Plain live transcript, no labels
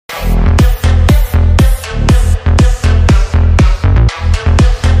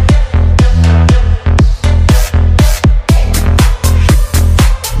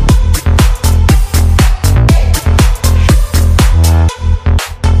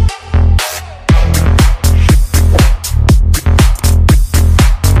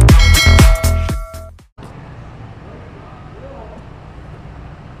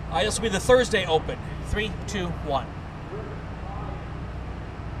will be the Thursday Open. 3, 2, 1.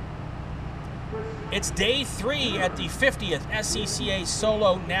 It's day 3 at the 50th SCCA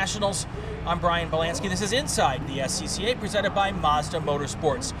Solo Nationals. I'm Brian Belansky. This is Inside the SCCA, presented by Mazda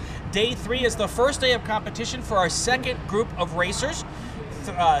Motorsports. Day 3 is the first day of competition for our second group of racers.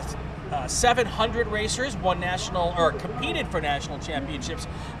 700 racers won national or competed for national championships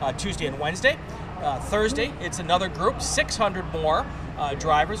Tuesday and Wednesday. Thursday, it's another group. 600 more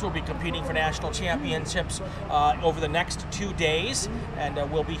drivers will be competing for national championships over the next 2 days, and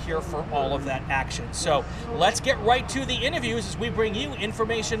we'll be here for all of that action. So let's get right to the interviews as we bring you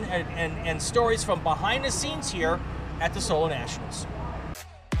information and stories from behind the scenes here at the Solo Nationals.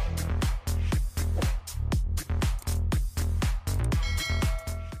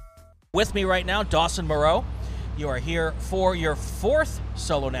 With me right now, Dawson Moreau. You are here for your 4th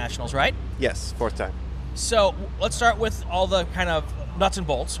Solo Nationals, right? Yes, 4th time. So let's start with all the kind of nuts and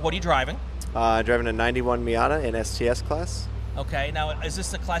bolts. What are you driving? Driving a 91 Miata in STS class. Okay, now is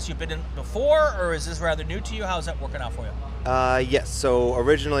this the class you've been in before, or is this rather new to you? How's that working out for you? Yes, so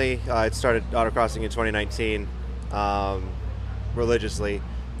originally I started autocrossing in 2019 religiously,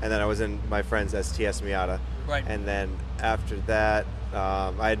 and then I was in my friend's STS Miata. Right. And then after that,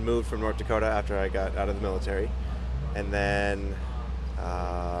 I had moved from North Dakota after I got out of the military, and then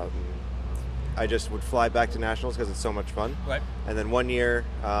I just would fly back to nationals because it's so much fun. Right. And then one year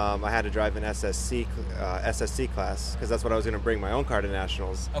I had to drive an SSC class because that's what I was going to bring my own car to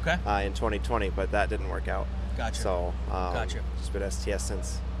nationals. Okay. In 2020, but that didn't work out. Gotcha. So Gotcha. Just been STS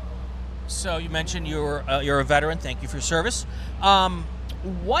since. So you mentioned you're a veteran. Thank you for your service. Why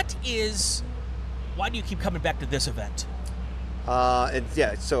do you keep coming back to this event?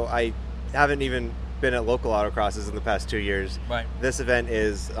 So I haven't even been at local autocrosses in the past 2 years. Right. This event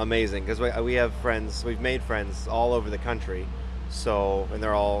is amazing because we have friends, we've made friends all over the country. So, and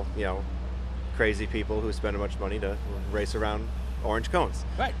they're all, crazy people who spend a bunch of money to race around orange cones.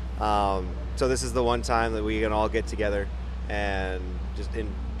 Right. So this is the one time that we can all get together and just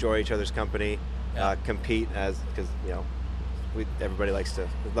enjoy each other's company, compete because, everybody likes a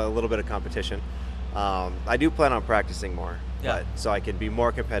little bit of competition. I do plan on practicing more, so I can be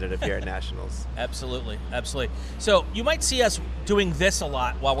more competitive here at Nationals. Absolutely, absolutely. So you might see us doing this a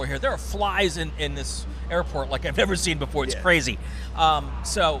lot while we're here. There are flies in this airport like I've never seen before. It's crazy.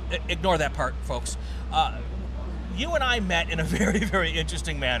 So ignore that part, folks. You and I met in a very, very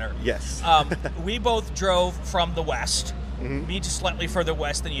interesting manner. Yes. We both drove from the west, me just slightly further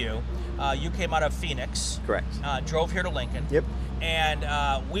west than you. You came out of Phoenix. Correct. Drove here to Lincoln. Yep. And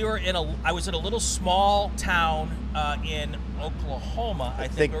I was in a little small town in Oklahoma. I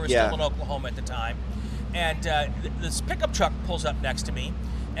think we were still in Oklahoma at the time. And this pickup truck pulls up next to me,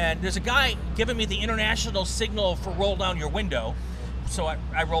 and there's a guy giving me the international signal for roll down your window. So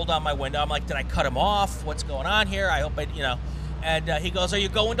I roll down my window. I'm like, did I cut him off? What's going on here? I hope And he goes, are you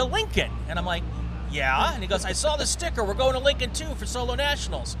going to Lincoln? And I'm like, yeah. And he goes, I saw the sticker. We're going to Lincoln too for Solo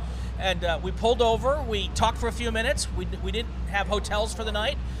Nationals. And we pulled over. We talked for a few minutes. We didn't have hotels for the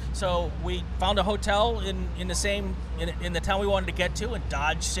night, so we found a hotel in the town we wanted to get to in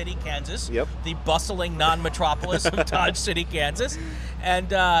Dodge City, Kansas. Yep. The bustling non-metropolis of Dodge City, Kansas.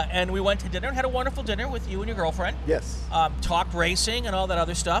 And we went to dinner and had a wonderful dinner with you and your girlfriend. Yes. Talked racing and all that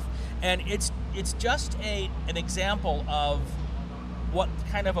other stuff. And it's just an example of what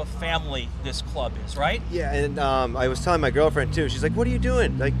kind of a family this club is, right? Yeah, and I was telling my girlfriend too. She's like, "What are you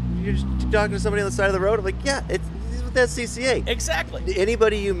doing? Like, you're just talking to somebody on the side of the road?" I'm like, "Yeah, it's with SCCA." Exactly.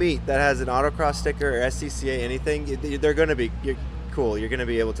 Anybody you meet that has an autocross sticker or SCCA anything, they're going to be cool. You're going to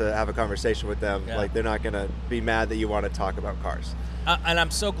be able to have a conversation with them. Yeah. Like, they're not going to be mad that you want to talk about cars. And I'm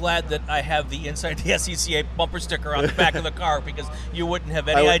so glad that I have the Inside the SCCA bumper sticker on the back of the car, because you wouldn't have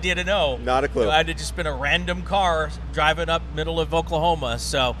any idea to know. Not a clue. I'd have just been a random car driving up middle of Oklahoma.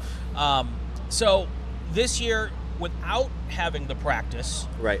 So, so this year, without having the practice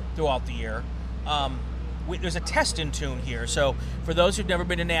throughout the year, there's a test in tune here. So for those who've never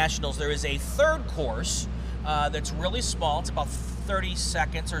been to Nationals, there is a third course that's really small. It's about 30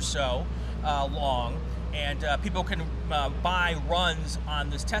 seconds or so long. And people can buy runs on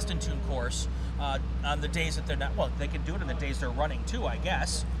this test and tune course on the days that they're not. Well, they can do it on the days they're running too, I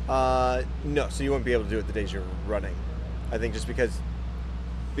guess. No, so you wouldn't be able to do it the days you're running. I think just because.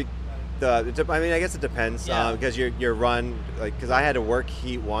 I guess it depends. Because your run, because I had to work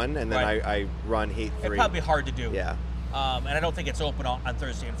heat 1 and then I run heat 3. It'd probably be hard to do. Yeah. And I don't think it's open on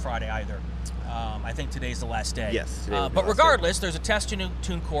Thursday and Friday either. I think today's the last day. Yes. But regardless, there's a test and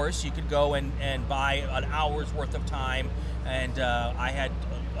tune course. You could go and buy an hour's worth of time. And I had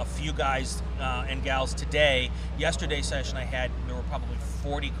a few guys and gals today. Yesterday's session there were probably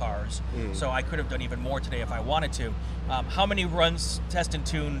 40 cars, so I could have done even more today if I wanted to. How many runs, test and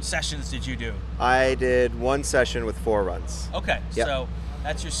tune sessions did you do? I did one session with 4 runs. Okay, so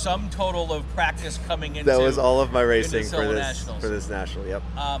that's your sum total of practice coming into. That was all of my racing for Nationals. this national. Yep.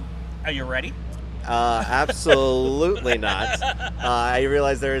 Are you ready? Absolutely not. I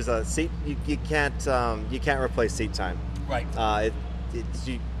realize there is a seat. You can't replace seat time. Right. So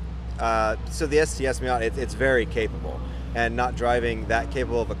the STS Miata, it's very capable, and not driving that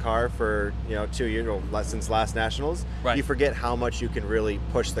capable of a car for 2 years or since last nationals, you forget how much you can really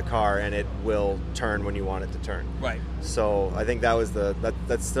push the car, and it will turn when you want it to turn. Right. So I think that was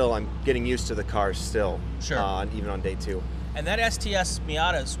that's still, I'm getting used to the car still. Sure. Even on day 2. And that STS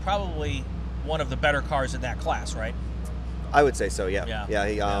Miata is probably one of the better cars in that class, right? I would say so,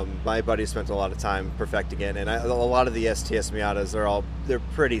 yeah. My buddy spent a lot of time perfecting it, and a lot of the STS Miatas they're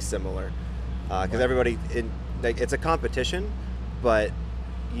pretty similar, because everybody it's a competition, but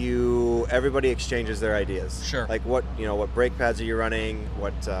everybody exchanges their ideas. Sure. Like what brake pads are you running,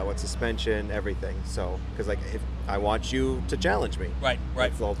 what suspension, everything. So because if I want you to challenge me, right.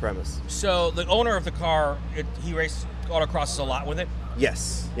 That's the whole premise. So the owner of the car, he raced autocrosses a lot with it.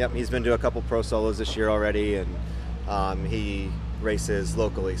 Yes. Yep. He's been to a couple pro solos this year already, and he races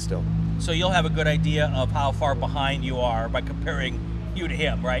locally still. So you'll have a good idea of how far behind you are by comparing you to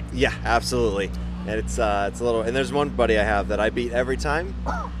him, right? Yeah, absolutely. And it's a little. And there's one buddy I have that I beat every time.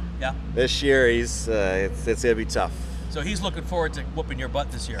 Yeah. This year it's gonna be tough. So he's looking forward to whooping your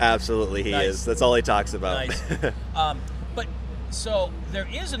butt this year. Absolutely, he is. That's all he talks about. Nice. But so there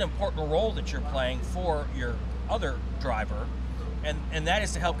is an important role that you're playing for your other driver, and that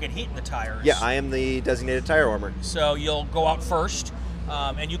is to help get heat in the tires. Yeah, I am the designated tire warmer. So you'll go out first,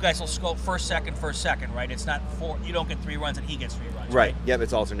 and you guys will go first, second, right? It's not you don't get 3 runs and he gets 3 runs. Right. Yep,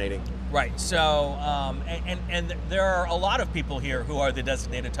 it's alternating. Right. So, and there are a lot of people here who are the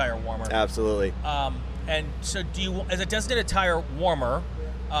designated tire warmer. Absolutely. And so as a designated tire warmer,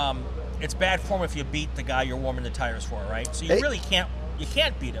 it's bad form if you beat the guy you're warming the tires for, right? So you really can't. You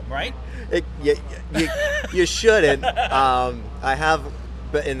can't beat him, right? You shouldn't. I have,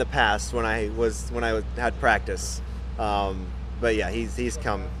 but in the past when I had practice, but yeah, he's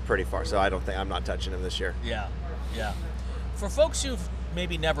come pretty far. So I'm not touching him this year. Yeah. For folks who've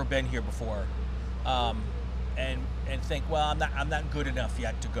maybe never been here before, and think, well, I'm not good enough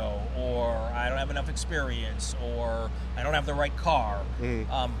yet to go, or I don't have enough experience, or I don't have the right car.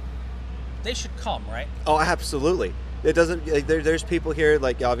 They should come, right? Oh, absolutely. It doesn't. There's people here.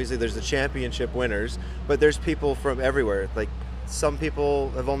 Like obviously, there's the championship winners, but there's people from everywhere. Like some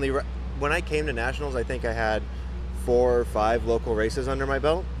people have only. When I came to nationals, I think I had 4 or 5 local races under my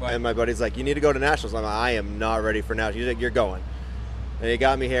belt, and my buddy's like, "You need to go to nationals." I'm like, "I am not ready for nationals." He's like, "You're going," and he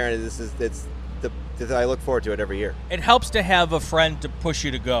got me here, and I look forward to it every year. It helps to have a friend to push you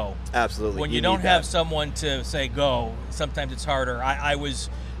to go. Absolutely. When you don't have someone to say go, sometimes it's harder. I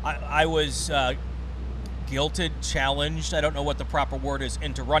was guilted, challenged, I don't know what the proper word is,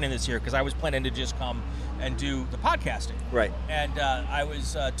 into running this year, because I was planning to just come and do the podcasting. Right. And I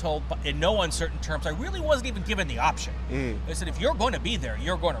was told in no uncertain terms, I really wasn't even given the option. They said, if you're going to be there,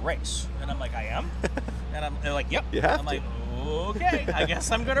 you're going to race. And I'm like, I am? And they're like, yep. You have I'm like, okay, I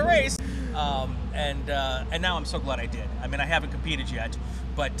guess I'm going to race. And now I'm so glad I did. I mean, I haven't competed yet,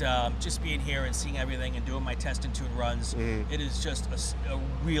 but just being here and seeing everything and doing my test and tune runs, it is just a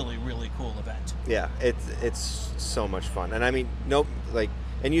really, really cool event. Yeah, it's so much fun. And I mean,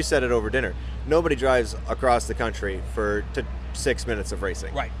 and you said it over dinner, nobody drives across the country for 6 minutes of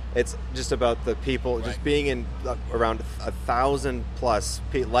racing. Right. It's just about the people, just being in around 1,000 plus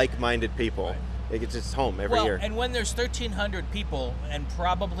like-minded people. Right. It's just home every year. And when there's 1,300 people and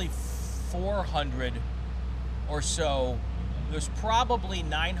probably 400 or so, there's probably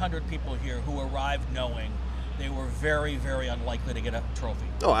 900 people here who arrived knowing they were very, very unlikely to get a trophy.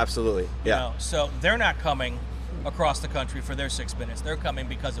 Oh, absolutely. Yeah. So they're not coming across the country for their 6 minutes. They're coming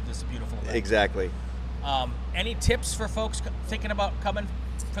because of this beautiful event. Exactly. Any tips for folks thinking about coming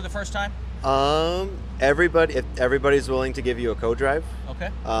for the first time? If everybody's willing to give you a co-drive. Okay.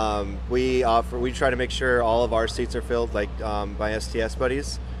 We try to make sure all of our seats are filled, by STS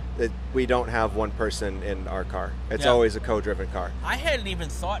buddies. That we don't have one person in our car. It's always a co-driven car. I hadn't even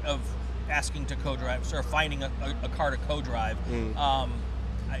thought of asking to co-drive, or finding a car to co-drive.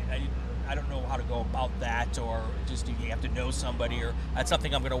 I don't know how to go about that, or just you have to know somebody, or that's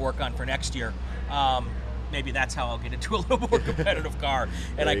something I'm going to work on for next year. Maybe that's how I'll get into a little more competitive car,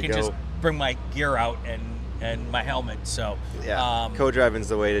 and I can just bring my gear out and my helmet. So co-driving's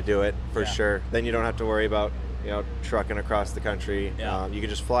the way to do it for sure. Then you don't have to worry about trucking across the country. Yeah. You can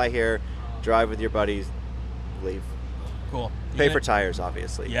just fly here, drive with your buddies, leave. Cool. Pay for tires,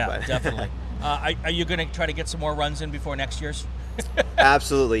 obviously. Yeah, but. Definitely. Are you going to try to get some more runs in before next year's?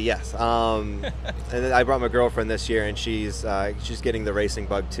 Absolutely, yes. And then I brought my girlfriend this year, and she's getting the racing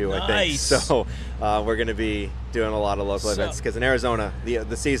bug too. Nice. I think so. We're going to be doing a lot of local events because in Arizona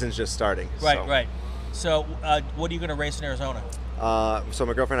the season's just starting. Right. So what are you going to race in Arizona? So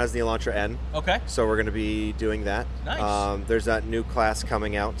my girlfriend has the Elantra N. Okay. So we're going to be doing that. Nice. There's that new class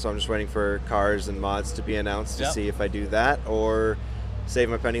coming out, so I'm just waiting for cars and mods to be announced to see if I do that or save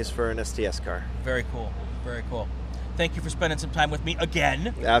my pennies for an STS car. Very cool. Very cool. Thank you for spending some time with me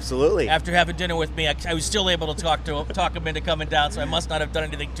again. Absolutely. After having dinner with me, I was still able to talk him into coming down, so I must not have done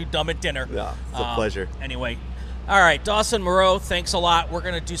anything too dumb at dinner. Yeah, it's a pleasure. Anyway, all right, Dawson Moreau, thanks a lot. We're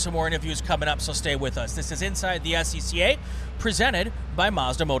going to do some more interviews coming up, so stay with us. This is Inside the SCCA, presented by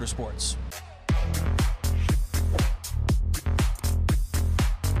Mazda Motorsports.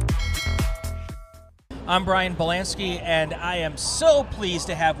 I'm Brian Belansky, and I am so pleased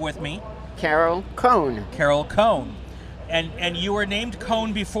to have with me Carol Cohn. Carol Cohn. And you were named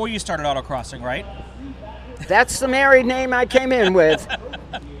Cohn before you started autocrossing, right? That's the married name I came in with.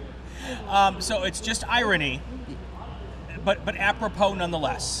 So it's just irony, but apropos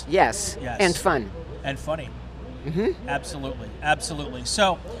nonetheless. Yes. And fun. And funny. Mm-hmm. Absolutely.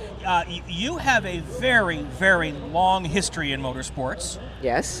 So you have a very, very long history in motorsports.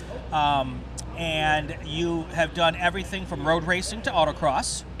 Yes. And you have done everything from road racing to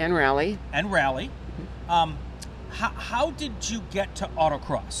autocross. And rally. How did you get to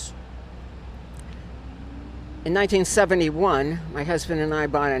autocross? In 1971, my husband and I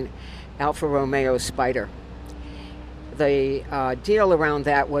bought an Alfa Romeo Spider. The deal around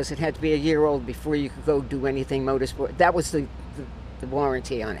that was it had to be a year old before you could go do anything motorsport. That was the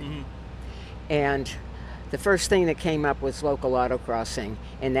warranty on it. Mm-hmm. And the first thing that came up was local autocrossing,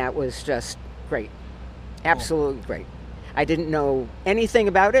 and that was just great. Absolutely great. I didn't know anything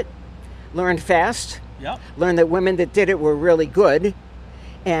about it. Learned fast. Yep. Learned that women that did it were really good.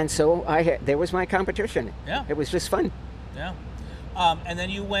 And so there was my competition. Yeah. It was just fun. Yeah. And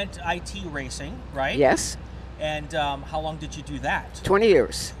then you went IT racing, right? Yes. And how long did you do that? 20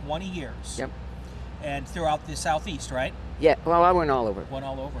 years. 20 years. Yep. And throughout the Southeast, right? Yeah. Well, I went all over.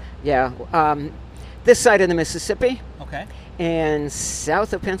 Yeah. This side of the Mississippi. Okay. And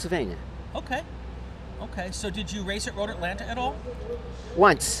south of Pennsylvania. Okay. So did you race at Road Atlanta at all?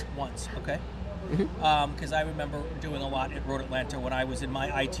 Once. Okay. Mm-hmm. Because I remember doing a lot at Road Atlanta when I was in my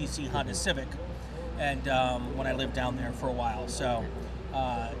ITC Honda Civic, and when I lived down there for a while. So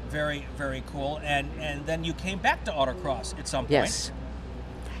very, very cool. And then you came back to autocross at some point. Yes.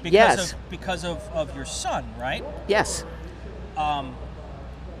 Because of your son, right? Yes. How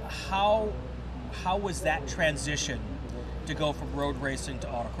was that transition to go from road racing to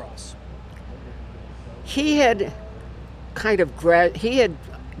autocross? He had kind of graduated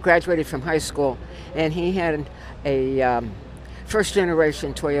from high school, and he had a first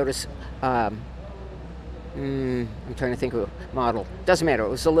generation Toyota. I'm trying to think of a model. Doesn't matter. It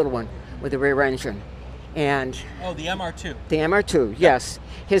was a little one with a rear engine, and the MR2. The MR2, yes.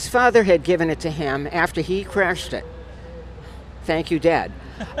 His father had given it to him after he crashed it. Thank you, Dad.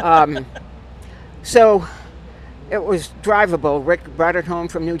 So it was drivable. Rick brought it home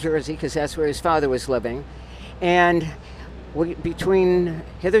from New Jersey because that's where his father was living. And between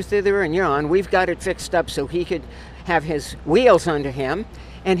hither, thither, and yon, we've got it fixed up so he could have his wheels under him.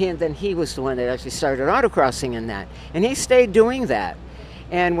 And then he was the one that actually started autocrossing in that. And he stayed doing that.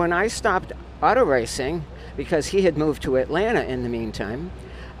 And when I stopped auto racing, because he had moved to Atlanta in the meantime,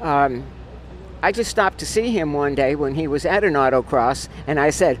 I just stopped to see him one day when he was at an autocross, and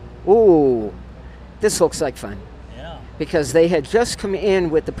I said, ooh, this looks like fun. Yeah. Because they had just come in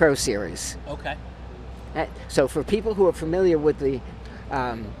with the Pro Series. Okay. So for people who are familiar with the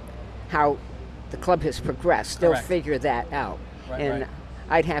how the club has progressed, they'll figure that out. Right.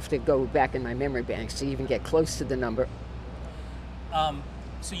 I'd have to go back in my memory banks to even get close to the number.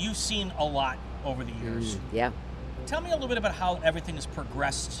 So you've seen a lot over the years. Yeah. Tell me a little bit about how everything has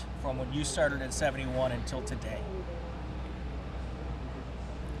progressed from when you started in 71 until today.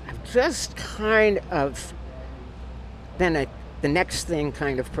 I've just kind of been the next thing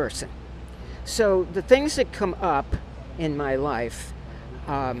kind of person. So the things that come up in my life,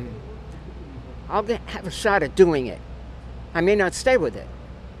 I'll have a shot at doing it. I may not stay with it,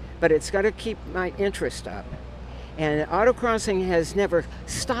 but it's got to keep my interest up. And autocrossing has never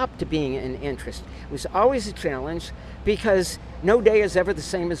stopped being an interest. It was always a challenge because no day is ever the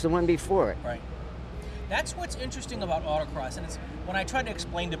same as the one before it. Right. That's what's interesting about autocross, and it's when I try to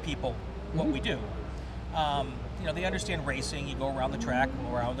explain to people what we do. They understand racing. You go around the track,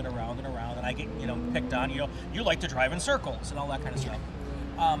 go around and around and around, and I get, picked on. You like to drive in circles and all that kind of stuff.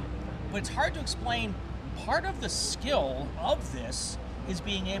 But it's hard to explain. Part of the skill of this is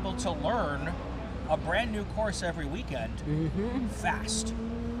being able to learn a brand new course every weekend fast.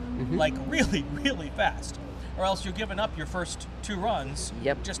 Like really, really fast. Or else you're giving up your first 2 runs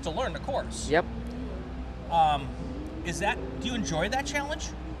just to learn the course. Yep. Do you enjoy that challenge?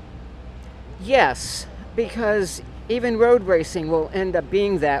 Yes, because even road racing will end up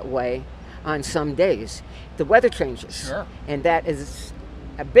being that way on some days. The weather changes. Sure. And that is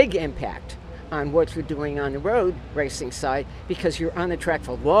a big impact on what you're doing on the road racing side, because you're on the track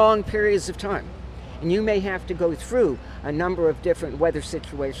for long periods of time. And you may have to go through a number of different weather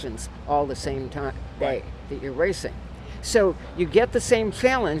situations all the same time day that you're racing. So you get the same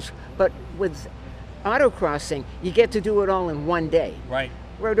challenge, but with autocrossing, you get to do it all in one day. Right.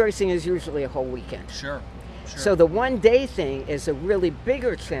 Road racing is usually a whole weekend. Sure. So the one day thing is a really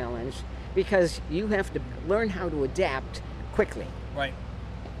bigger challenge because you have to learn how to adapt quickly. Right.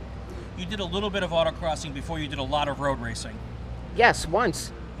 You did a little bit of autocrossing before you did a lot of road racing. Yes,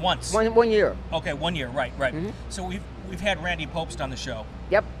 once. One year. Okay, 1 year, right. So we've had Randy Popst on the show.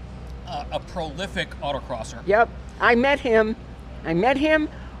 Yep. A prolific autocrosser. Yep. I met him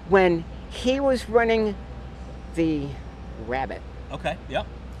when he was running the Rabbit. Okay, yep.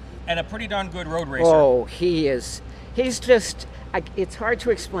 And a pretty darn good road racer. Oh, he is. He's just, it's hard to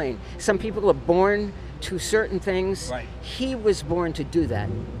explain. Some people are born to certain things. Right. He was born to do that.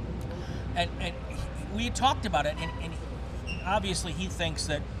 And we talked about it, and obviously he thinks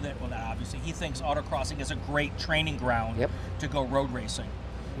he thinks autocrossing is a great training ground to go road racing.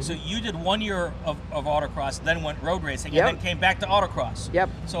 So you did 1 year of autocross, then went road racing, and then came back to autocross. Yep.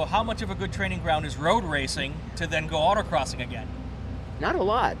 So how much of a good training ground is road racing to then go autocrossing again? Not a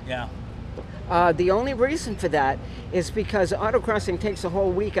lot. Yeah. The only reason for that is because autocrossing takes a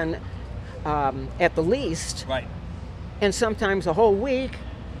whole week at the least. Right. And sometimes a whole week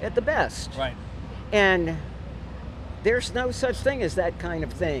at the best. Right. And there's no such thing as that kind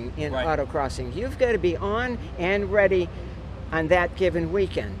of thing in autocrossing. You've got to be on and ready on that given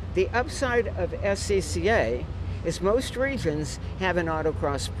weekend. The upside of SCCA is most regions have an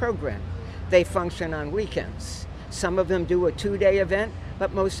autocross program. They function on weekends. Some of them do a 2-day event,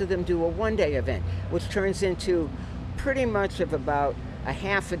 but most of them do a 1-day event, which turns into pretty much of about a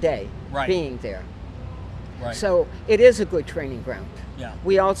half a day being there. Right. So it is a good training ground. Yeah.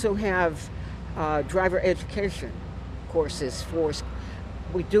 We also have driver education courses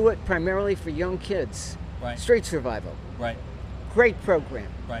we do it primarily for young kids. Right. Street survival. Right. Great program.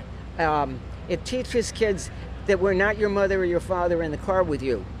 Right. It teaches kids that we're not your mother or your father in the car with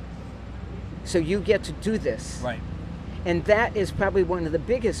you. So you get to do this. Right. And that is probably one of the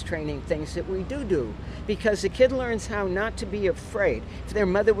biggest training things that we do, because the kid learns how not to be afraid. If their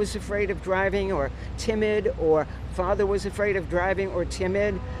mother was afraid of driving or timid, or father was afraid of driving or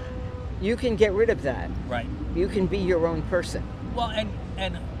timid, you can get rid of that. Right. You can be your own person. Well,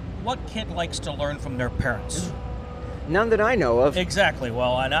 and what kid likes to learn from their parents? None that I know of. Exactly.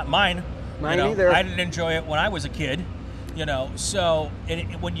 Well, not mine. Mine either. I didn't enjoy it when I was a kid. So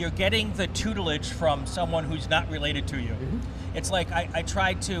when you're getting the tutelage from someone who's not related to you, it's like I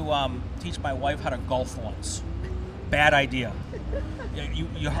tried to teach my wife how to golf once. Bad idea.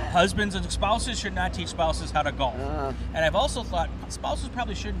 Your husbands and spouses should not teach spouses how to golf. And I've also thought spouses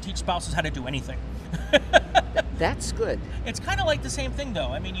probably shouldn't teach spouses how to do anything. That's good. It's kind of like the same thing, though.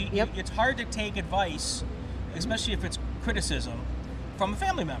 I mean, it's hard to take advice, especially if it's criticism, from a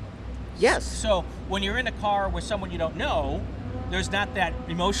family member. Yes. So when you're in a car with someone you don't know, there's not that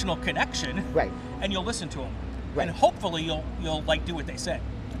emotional connection. Right. And you'll listen to them. Right. And hopefully you'll do what they say.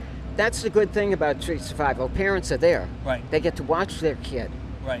 That's the good thing about street survival. Parents are there. Right. They get to watch their kid.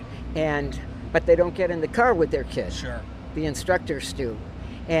 Right. But they don't get in the car with their kid. Sure. The instructors do.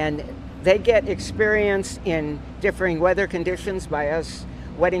 And they get experience in differing weather conditions by us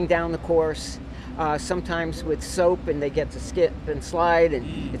wetting down the course, sometimes with soap, and they get to skip and slide,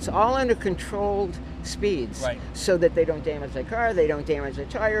 and it's all under controlled speeds, so that they don't damage their car, they don't damage their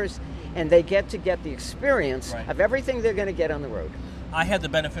tires, and they get the experience of everything they're going to get on the road. I had the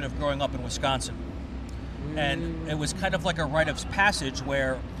benefit of growing up in Wisconsin, and it was kind of like a rite of passage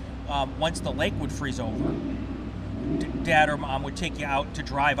where once the lake would freeze over, Dad or Mom would take you out to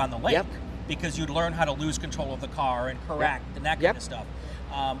drive on the lake, because you'd learn how to lose control of the car and correct and that kind of stuff,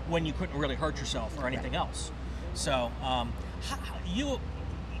 when you couldn't really hurt yourself or anything else. So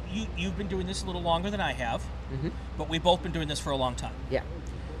you've been doing this a little longer than I have, but we've both been doing this for a long time. Yeah.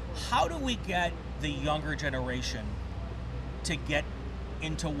 How do we get the younger generation to get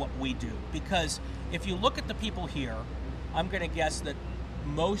into what we do. Because if you look at the people here, I'm going to guess that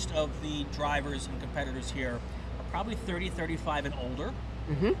most of the drivers and competitors here are probably 30, 35 and older.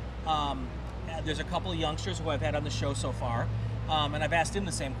 There's a couple of youngsters who I've had on the show so far, and I've asked them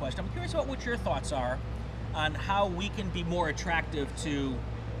the same question. I'm curious about what your thoughts are on how we can be more attractive to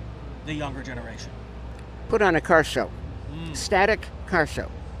the younger generation. Put on a car show, static car show,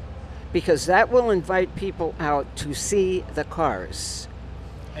 because that will invite people out to see the cars.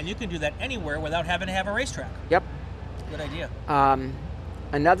 And you can do that anywhere without having to have a racetrack. Yep. Good idea.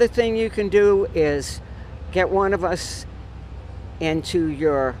 Another thing you can do is get one of us into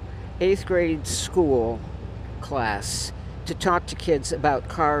your 8th grade school class to talk to kids about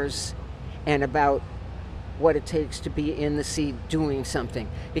cars and about what it takes to be in the seat doing something.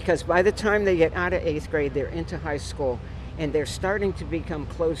 Because by the time they get out of 8th grade, they're into high school and they're starting to become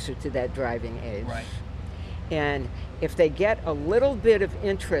closer to that driving age. Right. And if they get a little bit of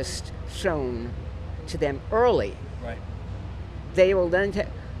interest shown to them early, right, they will then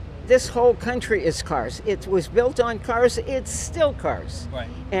this whole country is cars. It was built on cars. It's still cars. Right.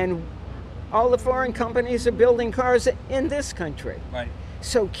 And all the foreign companies are building cars in this country. Right.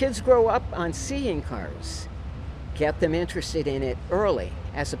 So kids grow up on seeing cars. Get them interested in it early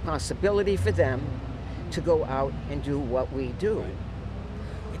as a possibility for them to go out and do what we do. Right.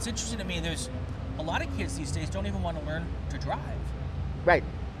 It's interesting to me, there's a lot of kids these days don't even want to learn to drive. Right.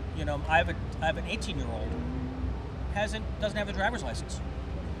 You know, I have an 18-year-old doesn't have a driver's license.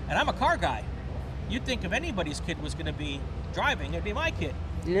 And I'm a car guy. You'd think if anybody's kid was going to be driving, it'd be my kid.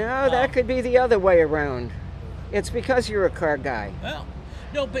 No, that could be the other way around. It's because you're a car guy. Well,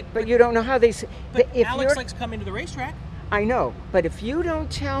 no, but you don't know how they. But if Alex likes coming to the racetrack. I know, but if you don't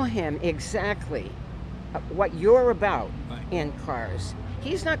tell him exactly what you're about in cars,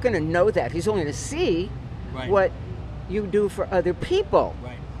 he's not going to know that. He's only going to see what you do for other people.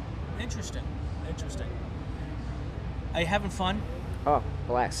 Right. Interesting. Are you having fun? Oh,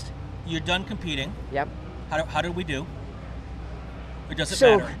 blessed. You're done competing. Yep. How did we do? Or does it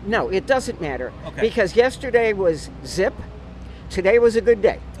matter? No, it doesn't matter. Okay. Because yesterday was zip. Today was a good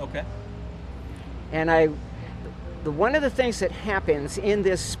day. Okay. And one of the things that happens in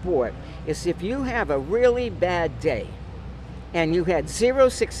this sport is if you have a really bad day and you had 0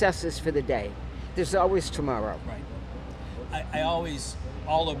 successes for the day, there's always tomorrow. Right. I always,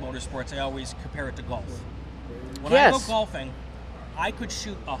 all of motorsports, I always compare it to golf. When Yes. I go golfing, I could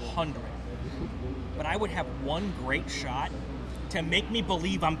shoot 100, but I would have one great shot to make me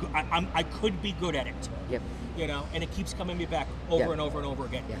believe I could be good at it. Yep. You know, and it keeps coming me back over and over and over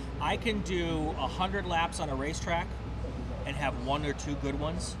again. Yeah. I can do 100 laps on a racetrack and have 1 or 2 good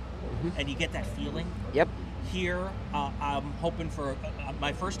ones, and you get that feeling. Yep. Here, I'm hoping for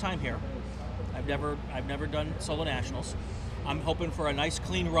my first time here. I've never done solo nationals. I'm hoping for a nice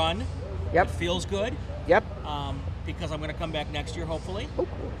clean run. Yep. It feels good. Yep. Because I'm going to come back next year hopefully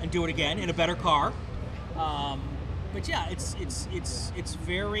and do it again in a better car. But yeah, it's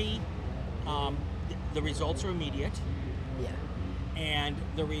very. The results are immediate. Yeah. And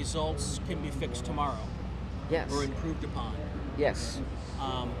the results can be fixed tomorrow. Yes. Or improved upon. Yes.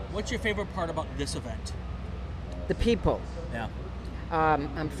 What's your favorite part about this event? The people. Yeah.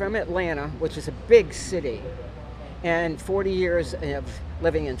 I'm from Atlanta, which is a big city, and 40 years of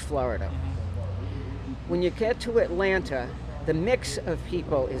living in Florida. When you get to Atlanta, the mix of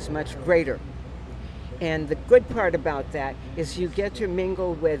people is much greater. And the good part about that is you get to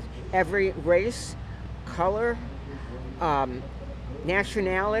mingle with every race, color,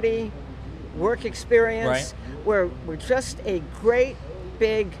 nationality, work experience. We're just a great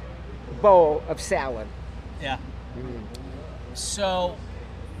big bowl of salad. Yeah. So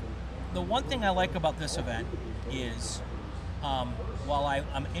the one thing I like about this event is while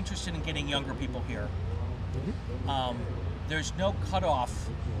I'm interested in getting younger people here, there's no cutoff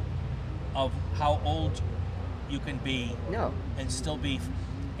of how old you can be and still be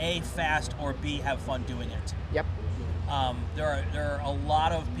A, fast, or B, have fun doing it. Yep. There are a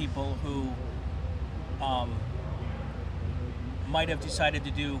lot of people who might have decided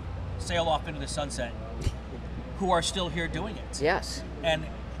to sail off into the sunset who are still here doing it. Yes. And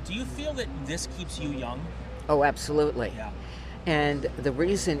do you feel that this keeps you young? Oh, absolutely. Yeah. And the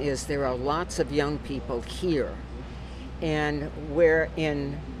reason is there are lots of young people here. And where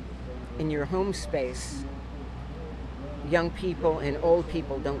in your home space, young people and old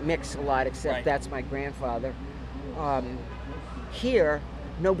people don't mix a lot, except that's my grandfather. Here,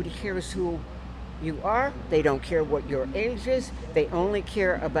 nobody cares who you are. They don't care what your age is. They only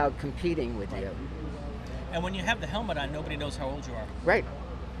care about competing with you. And when you have the helmet on, nobody knows how old you are. Right.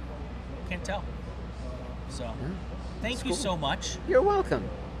 Can't tell. So, Thank you so much. You're welcome.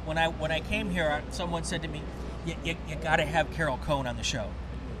 When I came here, someone said to me, you got to have Carol Cohn on the show.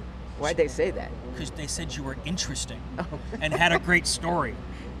 Why'd they say that? Because they said you were interesting and had a great story.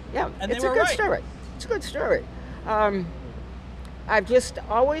 Yeah, and it's a good story. It's a good story. I've just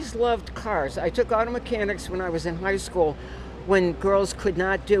always loved cars. I took auto mechanics when I was in high school, when girls could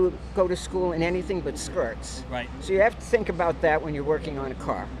not go to school in anything but skirts. Right. So you have to think about that when you're working on a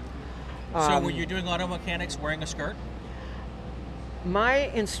car. So were you doing auto mechanics wearing a skirt? My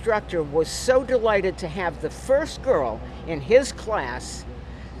instructor was so delighted to have the first girl in his class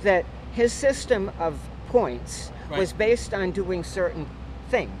that his system of points was based on doing certain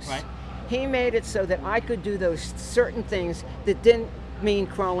things. Right. He made it so that I could do those certain things that didn't mean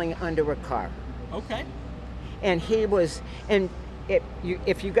crawling under a car. Okay. And he was,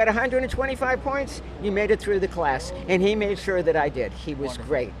 if you got 125 points, you made it through the class. And he made sure that I did. He was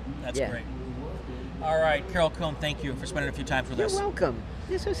great. That's great. All right, Carol Cohn, thank you for spending a few times with us. You're welcome.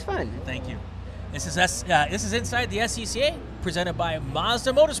 This was fun. Thank you. This is Inside the SCCA, presented by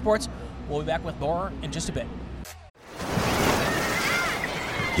Mazda Motorsports. We'll be back with more in just a bit.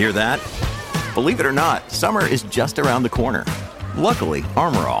 Hear that? Believe it or not, summer is just around the corner. Luckily,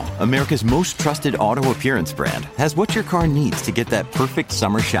 Armor All, America's most trusted auto appearance brand, has what your car needs to get that perfect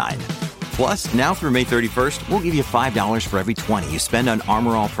summer shine. Plus, now through May 31st, we'll give you $5 for every $20 you spend on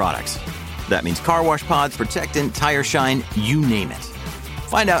Armor All products. That means car wash pods, protectant, tire shine, you name it.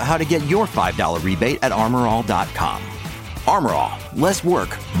 Find out how to get your $5 rebate at armorall.com. Armor All, less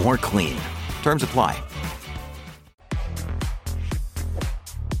work, more clean. Terms apply.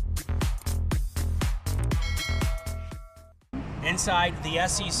 Inside the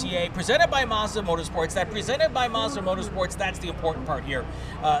SCCA, presented by Mazda Motorsports. That presented by Mazda Motorsports, that's the important part here.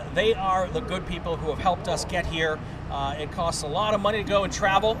 They are the good people who have helped us get here. It costs a lot of money to go and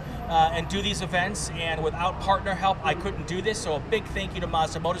travel and do these events, and without partner help, I couldn't do this. So a big thank you to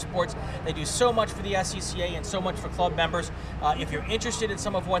Mazda Motorsports. They do so much for the SCCA and so much for club members. If you're interested in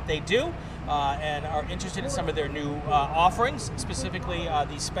some of what they do and are interested in some of their new offerings, specifically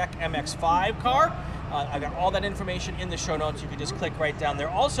the Spec MX-5 car, I got all that information in the show notes. You can just click right down there.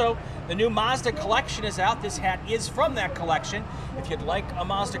 Also, the new Mazda collection is out. This hat is from that collection. If you'd like a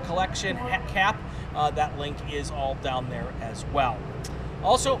Mazda collection hat cap, that link is all down there as well.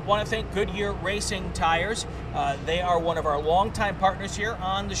 Also, want to thank Goodyear Racing Tires. They are one of our longtime partners here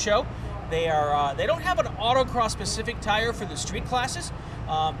on the show. They don't have an autocross specific tire for the street classes,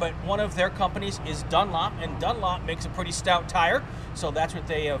 but one of their companies is Dunlop, and Dunlop makes a pretty stout tire. So that's what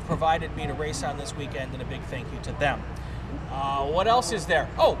they have provided me to race on this weekend, and a big thank you to them. What else is there?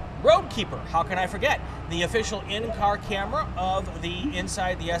 Oh, Roadkeeper. How can I forget? The official in-car camera of the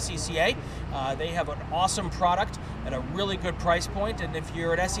Inside the SCCA. They have an awesome product at a really good price point, and if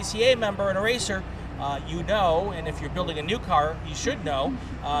you're an SCCA member and a racer, you know, and if you're building a new car, you should know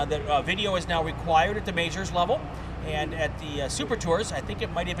that video is now required at the majors level. And at the Super Tours, I think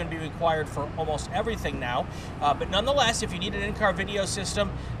it might even be required for almost everything now. But nonetheless, if you need an in-car video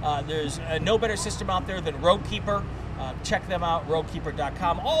system, there's no better system out there than Roadkeeper. Check them out,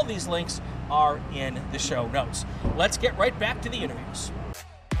 roadkeeper.com. All these links are in the show notes. Let's get right back to the interviews.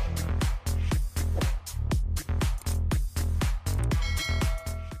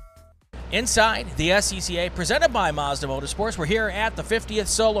 Inside the SCCA, presented by Mazda Motorsports. We're here at the 50th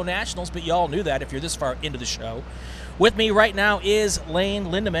Solo Nationals, but you all knew that if you're this far into the show. With me right now is Lane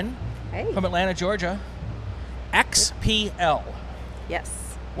Lindemann from Atlanta, Georgia. XPL. Yes.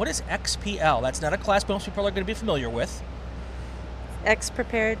 What is XPL? That's not a class most people are going to be familiar with.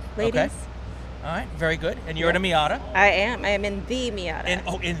 X-prepared ladies. Okay. All right, very good. And you're in a Miata? I am. I am in the Miata.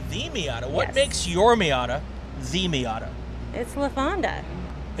 In the Miata. What makes your Miata the Miata? It's La Fonda.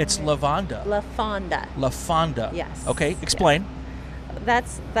 It's Lavanda. La Fonda. La Fonda. Yes. Okay, explain.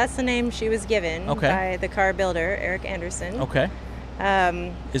 Yes. That's the name she was given by the car builder, Eric Anderson. Okay.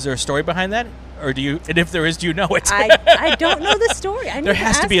 Is there a story behind that? Or do you, and if there is, do you know it? I don't know the story. There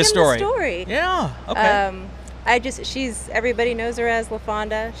has to be a story. The story. Yeah, okay. Everybody knows her as La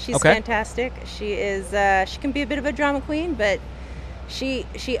Fonda. She's fantastic. She is, she can be a bit of a drama queen, but she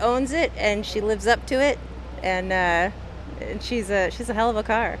owns it and she lives up to it, and she's a hell of a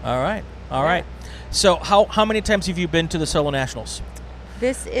car. All right. So how many times have you been to the Solo Nationals?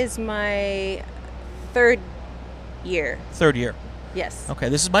 This is my third year. Third year. Yes. Okay,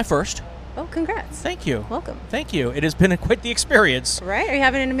 this is my first. Oh, congrats. Thank you. Welcome. Thank you. It has been quite the experience. Right? Are you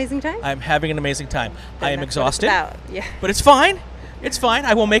having an amazing time? I'm having an amazing time. Then I am exhausted. Yeah. But it's fine. It's fine.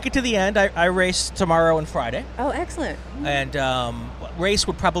 I will make it to the end. I race tomorrow and Friday. Oh, excellent. And race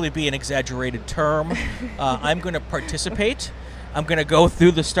would probably be an exaggerated term. I'm going to participate. I'm going to go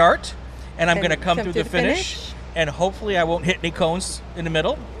through the start, and I'm going to come through the finish. and hopefully I won't hit any cones in the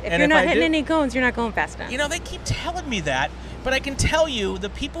middle. If you're not hitting any cones, you're not going fast enough. You know, they keep telling me that, but I can tell you the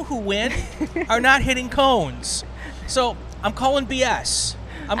people who win are not hitting cones. So I'm calling BS.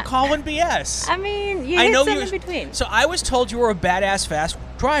 I mean, you hit some in between. So I was told you were a badass fast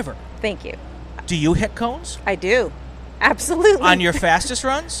driver. Thank you. Do you hit cones? I do. Absolutely. On your fastest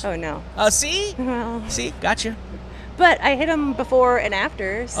runs? Oh, no. See? Well. See? Gotcha. But I hit them before and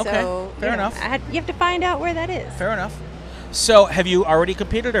after, so okay. Fair enough. You have to find out where that is. Fair enough. So have you already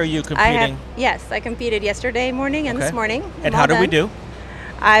competed, or are you competing? Yes, I competed yesterday morning and this morning. And how did we do?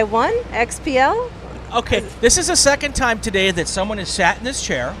 I won XPL. Okay, this is the second time today that someone has sat in this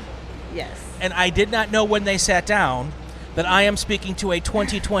chair. Yes. And I did not know when they sat down that I am speaking to a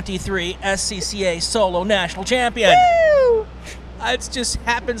 2023 SCCA solo national champion. Woo! It's just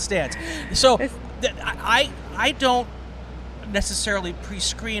happenstance. So I don't necessarily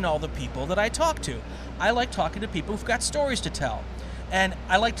pre-screen all the people that I talk to. I like talking to people who've got stories to tell. And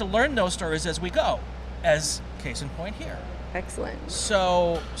I like to learn those stories as we go, as case in point here. Excellent.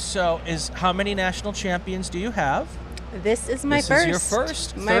 So how many national champions do you have? This is my first. This is your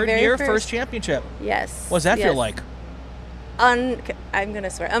first. Third year, first championship. Yes. What does that feel like? I'm going to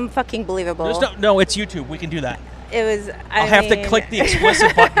swear. Unfucking believable. No, it's YouTube. We can do that. It was. I'll have to click the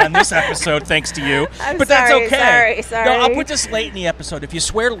explicit button on this episode, thanks to you. But that's okay. Sorry. No, I'll put this late in the episode. If you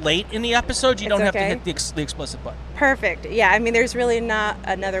swear late in the episode, you don't have to hit the explicit button. Perfect. Yeah, I mean, there's really not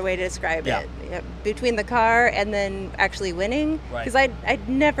another way to describe it. Yeah, between the car and then actually winning, because I'd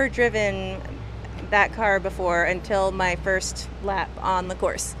never driven that car before until my first lap on the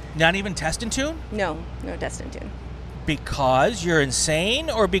course. Not even test and tune? No test and tune. Because you're insane,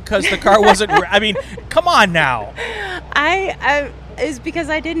 or because the car wasn't? I mean, come on now. It's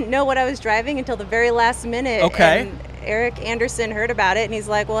because I didn't know what I was driving until the very last minute. Okay. And Eric Anderson heard about it, and he's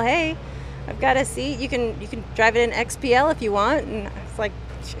like, "Well, hey, I've got a seat. You can drive it in XPL if you want." And it's like,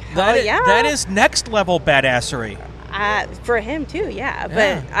 yeah. That is next level badassery. For him too, yeah.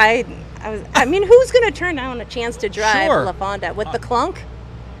 But I mean, who's going to turn down a chance to drive La Fonda with the clunk?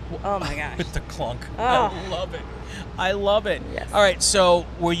 Oh my gosh. With the clunk. Oh. I love it. Yes. All right, so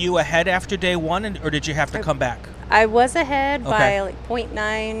were you ahead after day one, or did you have to come back? I was ahead by like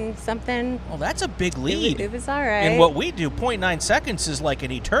 0.9 something. Well, that's a big lead. It was all right. And what we do, 0.9 seconds is like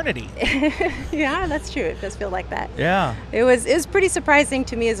an eternity. Yeah, that's true. It does feel like that. Yeah. It was pretty surprising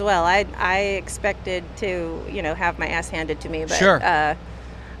to me as well. I expected to, have my ass handed to me, but sure.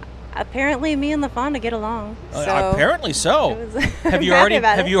 Apparently me and La Fonda get along. Apparently so. Have you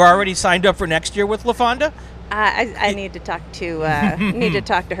already signed up for next year with La Fonda? I need to talk to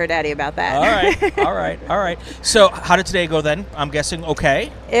her daddy about that. All right. So how did today go then? I'm guessing okay.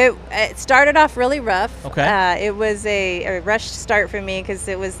 It started off really rough. Okay. It was a rushed start for me because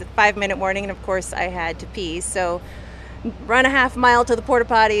it was a 5-minute warning, and of course I had to pee. So run a half mile to the porta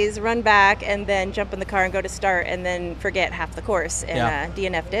potties, run back, and then jump in the car and go to start, and then forget half the course and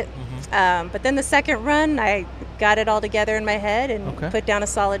DNF'd it. Mm-hmm. But then the second run, I got it all together in my head and put down a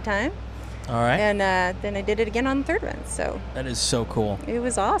solid time. All right. And then I did it again on the third run. So that is so cool. It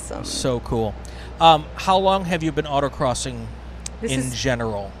was awesome. So cool. How long have you been autocrossing in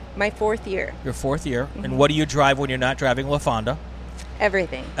general? My 4th year. Your 4th year. Mm-hmm. And what do you drive when you're not driving La Fonda?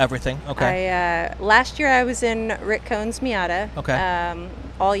 Everything. Okay. Last year I was in Rick Cohn's Miata. Okay.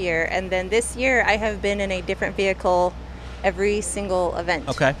 All year, and then this year I have been in a different vehicle every single event.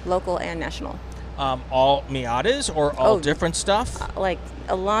 Okay. Local and national. All Miatas or all different stuff? Like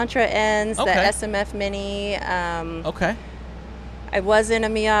Elantra N's, the SMF Mini. Okay. I was in a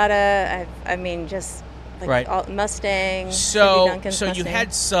Miata. I mean, just like all Mustang. So Mustang. You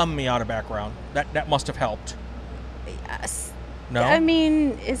had some Miata background. That must have helped. Yes. No? I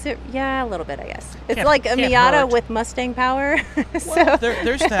mean, is it? Yeah, a little bit, I guess. It's like a Miata with Mustang power. Well,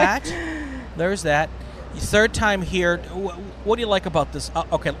 there's that. There's that. Third time here. What do you like about this?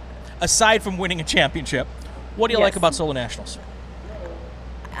 Okay. Aside from winning a championship, what do you like about Solo Nationals?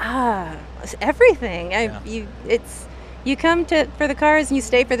 Everything. You come for the cars and you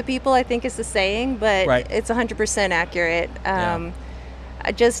stay for the people, I think is the saying, but it's 100% accurate.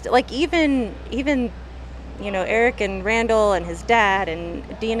 Just like even Eric and Randall and his dad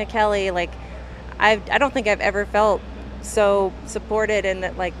and Dina Kelly, like I don't think I've ever felt so supported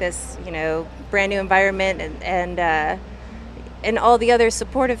in like this brand new environment and all the other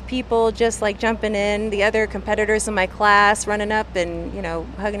supportive people just like jumping in, the other competitors in my class running up and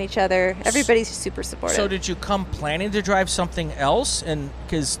hugging each other. Everybody's super supportive. So did you come planning to drive something else? And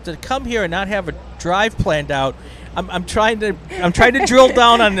because to come here and not have a drive planned out, I'm trying to drill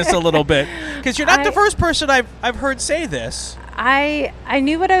down on this a little bit, because you're not the first person I've heard say this. I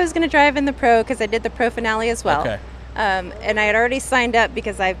knew what I was going to drive in the Pro because I did the Pro finale as well. Okay. And I had already signed up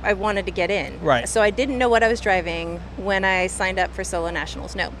because I wanted to get in. Right. So I didn't know what I was driving when I signed up for Solo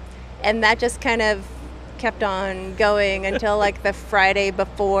Nationals. No. And that just kind of kept on going until like the Friday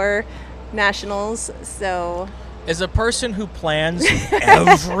before Nationals. So as a person who plans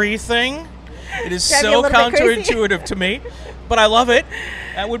everything, it is Drive you a so little bit crazy. counterintuitive to me, but I love it.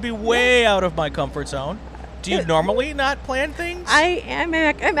 That would be way out of my comfort zone. Do you normally not plan things? I'm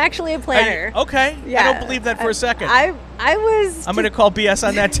actually a planner. Okay. Yeah. I don't believe that for a second. I was. I'm going to call BS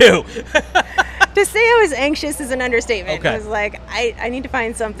on that too. To say I was anxious is an understatement. Okay. I was like, I need to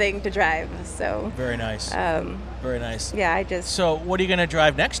find something to drive. So. Very nice. Very nice. Yeah, I just. So what are you going to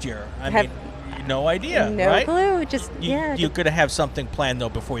drive next year? I mean, no idea, no right? clue. Just You're going to have something planned though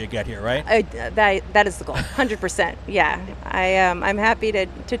before you get here, right? That is the goal. 100%. Yeah, I'm happy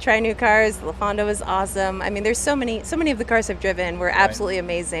to try new cars. The Fonda was awesome. I mean, there's so many of the cars I've driven were absolutely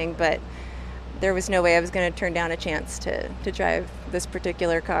amazing, but there was no way I was going to turn down a chance to drive this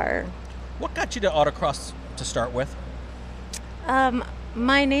particular car. What got you to autocross to start with?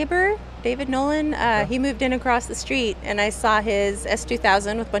 My neighbor, David Nolan, he moved in across the street, and I saw his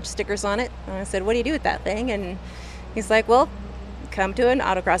S2000 with a bunch of stickers on it. And I said, "What do you do with that thing?" And he's like, "Well, come to an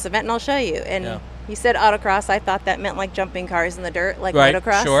autocross event, and I'll show you." And he said autocross. I thought that meant like jumping cars in the dirt, like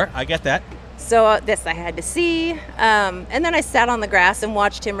motocross. Sure, I get that. So this I had to see. And then I sat on the grass and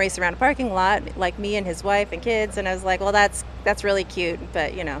watched him race around a parking lot, like me and his wife and kids. And I was like, "Well, that's really cute,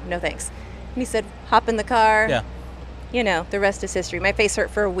 but no thanks." And he said, "Hop in the car." Yeah. The rest is history. My face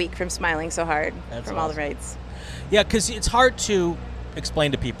hurt for a week from smiling so hard That's all the awesome. rides. Yeah, because it's hard to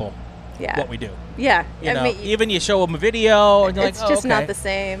explain to people what we do. Yeah. Even you show them a video and you're like, it's oh, just okay. not the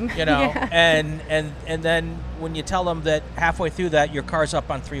same. Yeah. and then when you tell them that halfway through that your car's up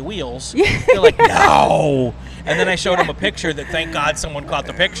on 3 wheels, they're like, no. And then I showed them a picture that thank God someone caught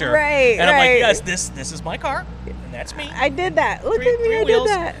the picture. Right. And I'm like, yes, this is my car. And that's me. I did that. Look at me, three I wheels.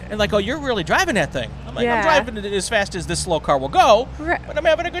 did that. And like, oh, you're really driving that thing. I'm like, I'm Yeah. driving it as fast as this slow car will go, Right. but I'm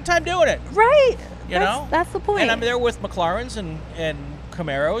having a good time doing it. Right. You know? That's the point. And I'm there with McLarens and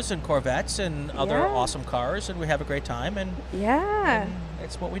Camaros and Corvettes and other Yeah. awesome cars, and we have a great time, and Yeah.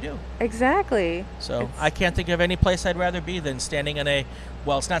 it's what we do. Exactly. So I can't think of any place I'd rather be than standing in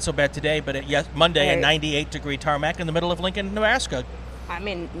it's not so bad today, but Monday, a 98-degree tarmac in the middle of Lincoln, Nebraska. I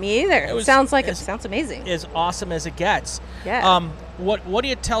mean, me either. It sounds amazing. As awesome as it gets. Yeah. What do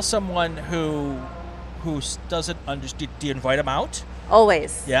you tell someone who doesn't understand? Do you invite them out?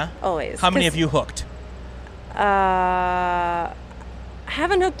 Always. Yeah? Always. How many have you hooked? I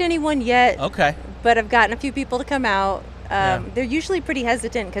haven't hooked anyone yet. Okay. But I've gotten a few people to come out. They're usually pretty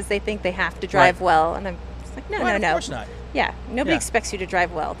hesitant because they think they have to drive well. And I'm just like, no. Of course not. Yeah. Nobody expects you to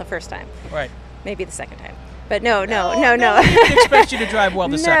drive well the first time. Right. Maybe the second time. But no. Nobody expects you to drive well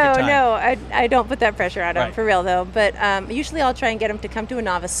the second time. No, I don't put that pressure on them, Right. for real, though. But usually I'll try and get them to come to a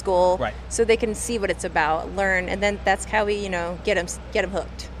novice school so they can see what it's about, learn, and then that's how we, get them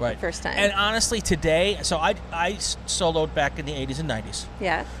hooked the first time. And honestly, today, so I soloed back in the 80s and 90s.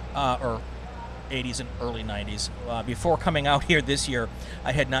 Yeah. Or 80s and early 90s. Before coming out here this year,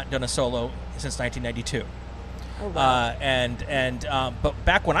 I had not done a solo since 1992. Oh, wow. But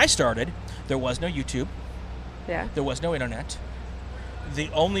back when I started, there was no YouTube. Yeah. There was no internet.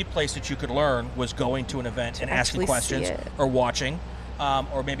 The only place that you could learn was going to an event and asking questions or watching,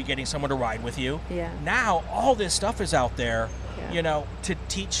 or maybe getting someone to ride with you. Yeah. Now, all this stuff is out there, to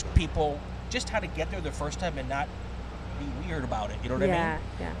teach people just how to get there the first time and not be weird about it. You know what I mean?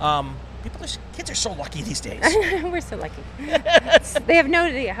 Yeah. Kids are so lucky these days. We're so lucky. They have no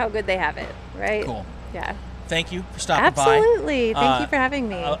idea how good they have it, right? Cool. Yeah. Thank you for stopping by. Absolutely. Thank you for having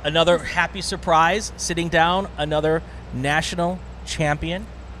me. Another happy surprise, sitting down, another national champion,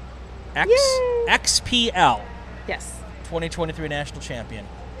 XPL. Yes. 2023 national champion.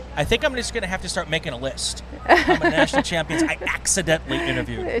 I think I'm just going to have to start making a list of how many national champions I accidentally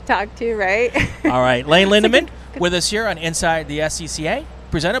interviewed. Talk to, right? All right. Lane Lindemann with us here on Inside the SCCA,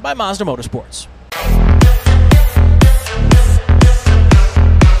 presented by Mazda Motorsports.